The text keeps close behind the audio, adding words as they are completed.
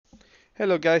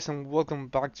Hello guys and welcome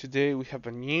back. Today we have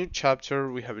a new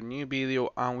chapter, we have a new video,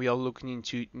 and we are looking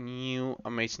into new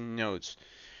amazing nodes.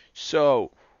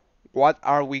 So what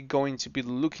are we going to be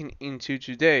looking into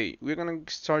today? We're going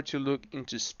to start to look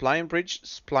into Spline Bridge,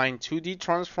 Spline 2D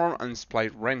Transform, and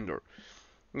Spline Render.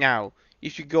 Now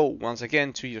if you go once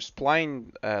again to your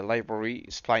Spline library,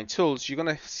 Spline Tools, you're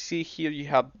going to see here you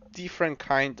have different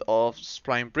kind of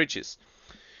Spline bridges.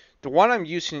 The one I'm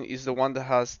using is the one that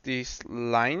has these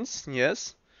lines,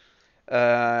 yes.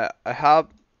 I have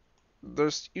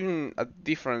There's even a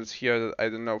difference here that I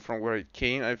don't know from where it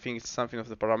came. I think it's something of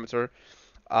the parameter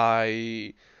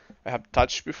I I have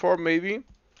touched before maybe.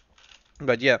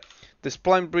 But yeah, the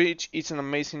spline bridge is an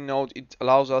amazing node. It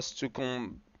allows us to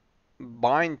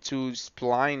combine two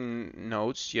spline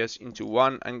nodes, yes, into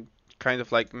one and kind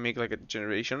of like make like a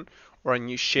generation or a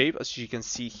new shape as you can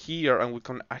see here, and we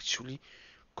can actually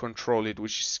control it,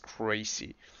 which is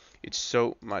crazy. It's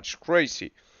so much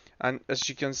crazy. And as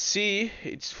you can see,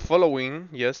 it's following,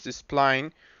 yes, this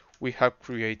spline we have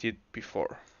created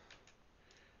before.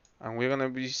 And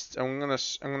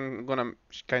I'm gonna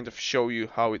kind of show you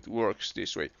how it works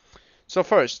this way. So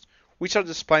first, which are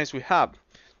the splines we have?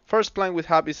 First spline we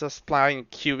have is a spline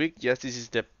cubic. Yes, this is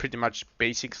the pretty much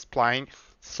basic spline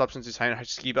Substance Designer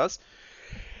has given us.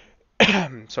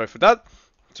 Sorry for that.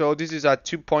 So this is a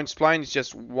 2-point spline. It's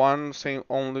just one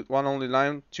only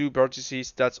line, two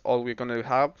vertices. That's all we're gonna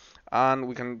have, and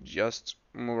we can just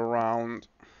move around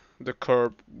the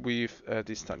curve with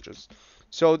these tangents.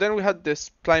 So then we had the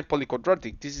spline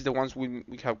polyquadratic. This is the ones we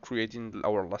have created in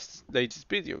our latest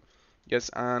video. Yes,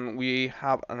 and we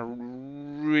have a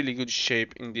really good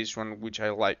shape in this one, which I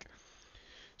like.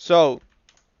 So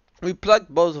we plug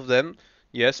both of them,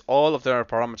 yes, all of their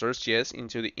parameters, yes,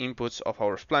 into the inputs of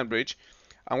our spline bridge.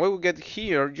 And when we get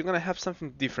here, you're gonna have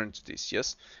something different to this,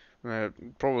 yes.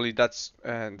 Probably that's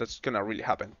gonna really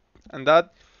happen. And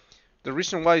that the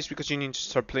reason why is because you need to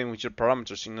start playing with your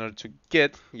parameters in order to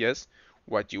get, yes,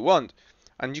 what you want.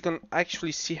 And you can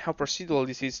actually see how procedural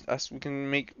this is as we can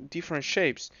make different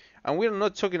shapes. And we're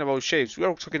not talking about shapes, we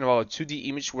are talking about a 2D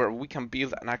image where we can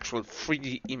build an actual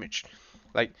 3D image.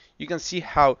 Like you can see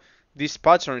how this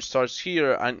pattern starts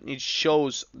here and it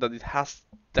shows that it has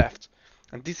depth.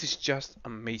 And this is just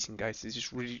amazing, guys. This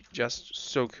is really just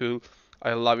so cool.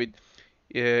 I love it.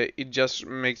 It just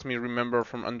makes me remember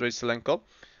from Andrei Selenko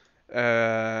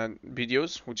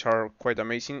videos, which are quite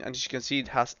amazing. And as you can see, it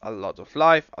has a lot of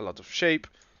life, a lot of shape.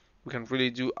 We can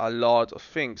really do a lot of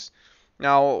things.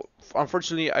 Now,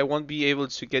 unfortunately, I won't be able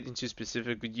to get into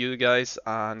specific with you guys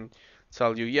and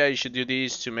tell you, yeah, you should do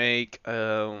this to make, I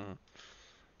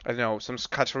don't know, some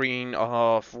scattering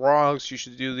of rocks. You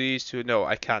should do this to. No,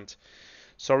 I can't.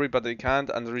 Sorry, but I can't,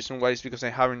 and the reason why is because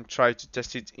I haven't tried to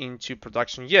test it into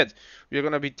production yet. We're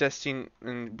gonna be testing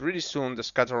really soon the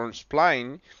scatter on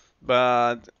spline,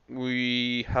 but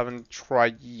we haven't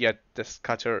tried yet the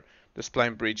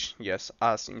spline bridge, yes,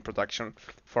 as in production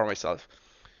for myself.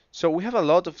 So we have a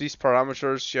lot of these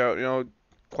parameters, yeah,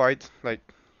 quite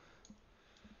like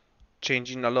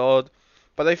changing a lot,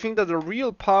 but I think that the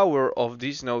real power of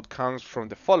this node comes from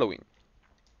the following.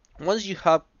 Once you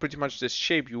have pretty much the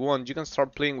shape you want, you can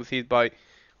start playing with it by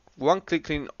one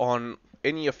clicking on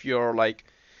any of your like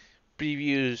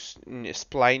previous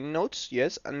spline nodes,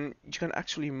 yes, and you can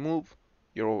actually move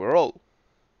your overall.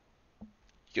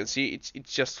 You can see it's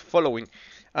just following,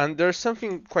 and there's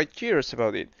something quite curious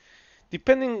about it.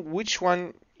 Depending which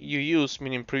one you use,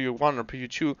 meaning preview 1 or preview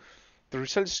 2, the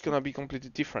result is gonna be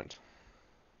completely different.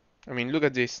 I mean, look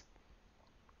at this.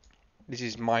 This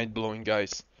is mind-blowing,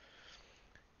 guys.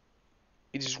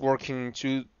 It is working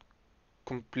to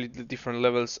completely different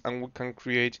levels, and we can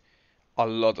create a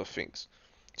lot of things.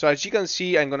 So as you can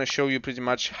see, I'm gonna show you pretty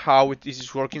much how this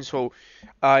is working. So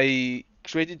I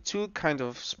created two kind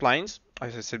of splines,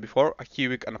 as I said before, a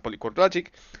cubic and a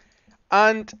polyquadratic.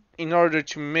 And in order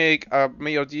to make a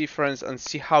major difference and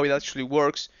see how it actually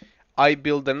works, I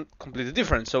build them completely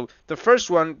different. So the first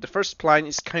one, the first spline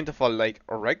is kind of like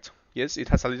a rect. Yes, it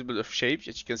has a little bit of shape,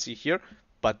 as you can see here,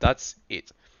 but that's it.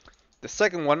 The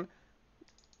second one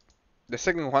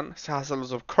has a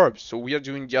lot of curves, so we are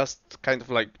doing just kind of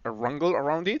like a wrangle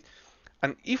around it.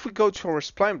 And if we go to our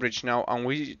spline bridge now and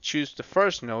we choose the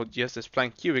first node, yes, the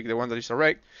spline cubic, the one that is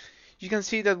erect, you can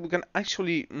see that we can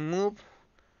actually move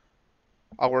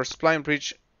our spline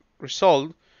bridge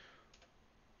result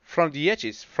from the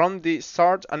edges, from the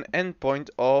start and end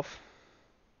point of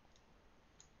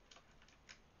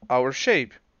our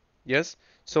shape. Yes,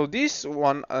 so this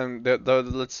one and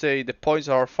let's say the points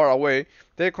are far away,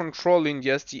 they're controlling,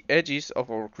 yes, the edges of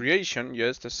our creation,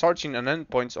 yes, the starting and end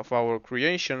points of our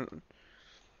creation.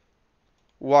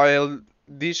 while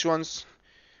these ones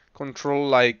control,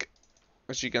 like,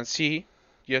 as you can see,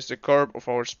 yes, the curve of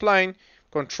our spline,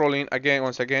 controlling again,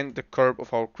 once again, the curve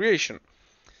of our creation.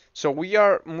 So we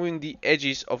are moving the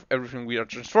edges of everything we are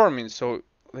transforming. So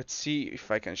let's see if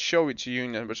I can show it to you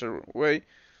in a better way.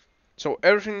 So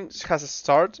everything has a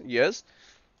start, yes.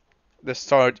 The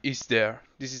start is there.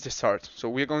 This is the start. So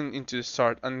we're going into the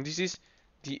start, and this is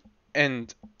the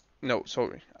end. No,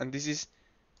 sorry. And this is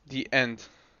the end,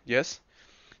 yes.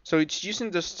 So it's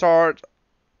using the start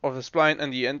of the spline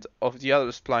and the end of the other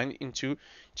spline into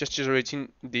just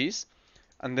generating this,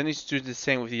 and then it's doing the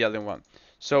same with the other one.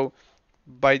 So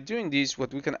by doing this,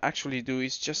 what we can actually do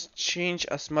is just change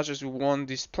as much as we want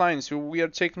this spline. So we are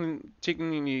taking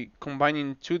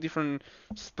combining two different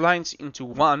splines into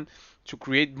one to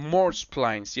create more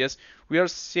splines. Yes, we are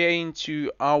saying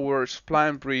to our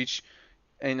spline bridge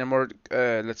in a more,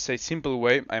 let's say, simple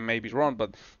way. I may be wrong,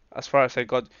 but as far as I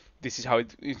got, this is how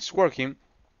it's working.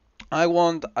 I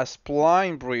want a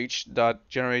spline bridge that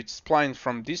generates splines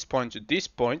from this point to this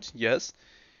point. Yes,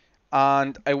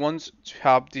 and I want to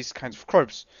have these kinds of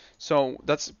curves. So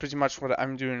that's pretty much what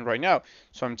I'm doing right now.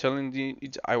 So I'm telling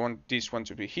it I want this one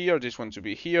to be here, this one to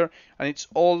be here, and it's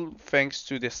all thanks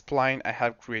to the spline I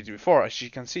have created before, as you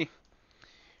can see.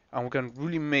 And we can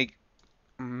really make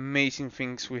amazing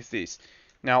things with this.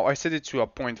 Now I set it to a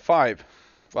 0.5.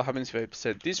 What happens if I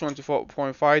set this one to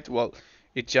 0.5? Well,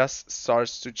 it just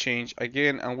starts to change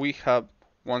again, and we have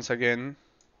once again,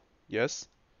 yes,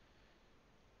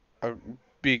 a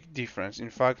big difference. In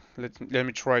fact, let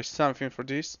me try something for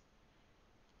this.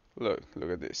 Look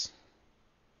at this.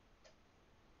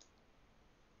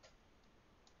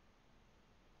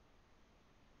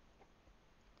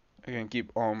 I can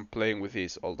keep on playing with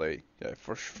this all day. Yeah,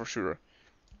 for sure.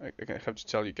 I have to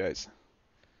tell you guys,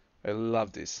 I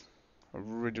love this. I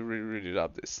really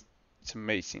love this. It's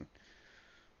amazing.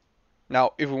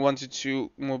 Now, if we wanted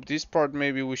to move this part,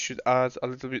 maybe we should add a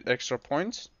little bit extra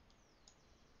points.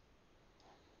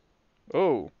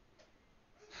 Oh,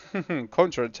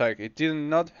 counterattack. It did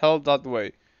not help that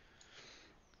way.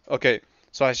 Okay,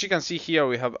 so as you can see here,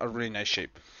 we have a really nice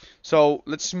shape. So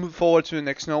let's move forward to the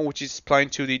next node, which is Spline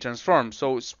 2D Transform.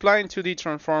 So Spline 2D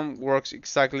Transform works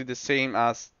exactly the same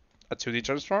as a 2D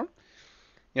Transform.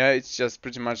 Yeah, it's just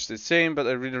pretty much the same, but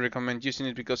I really recommend using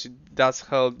it because it does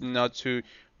help not to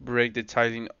break the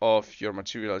tiling of your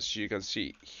material, as you can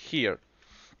see here.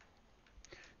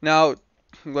 Now,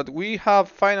 what we have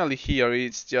finally here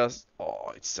is just,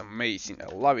 oh, it's amazing.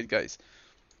 I love it, guys.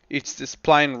 It's the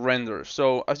spline render.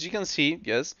 So as you can see,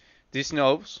 yes, these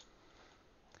nodes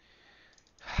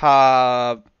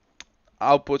have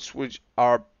outputs which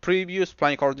are previous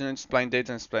spline coordinates, spline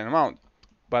data, and spline amount,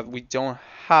 but we don't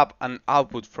have an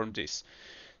output from this.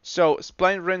 So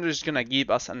spline render is gonna give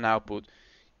us an output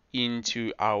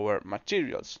into our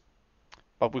materials.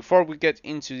 But before we get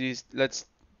into this, let's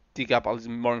dig up a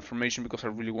little more information because I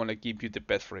really want to give you the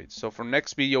best for it. So for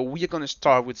next video, we are going to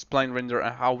start with spline render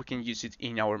and how we can use it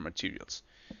in our materials.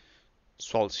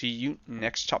 So I'll see you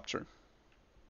next chapter.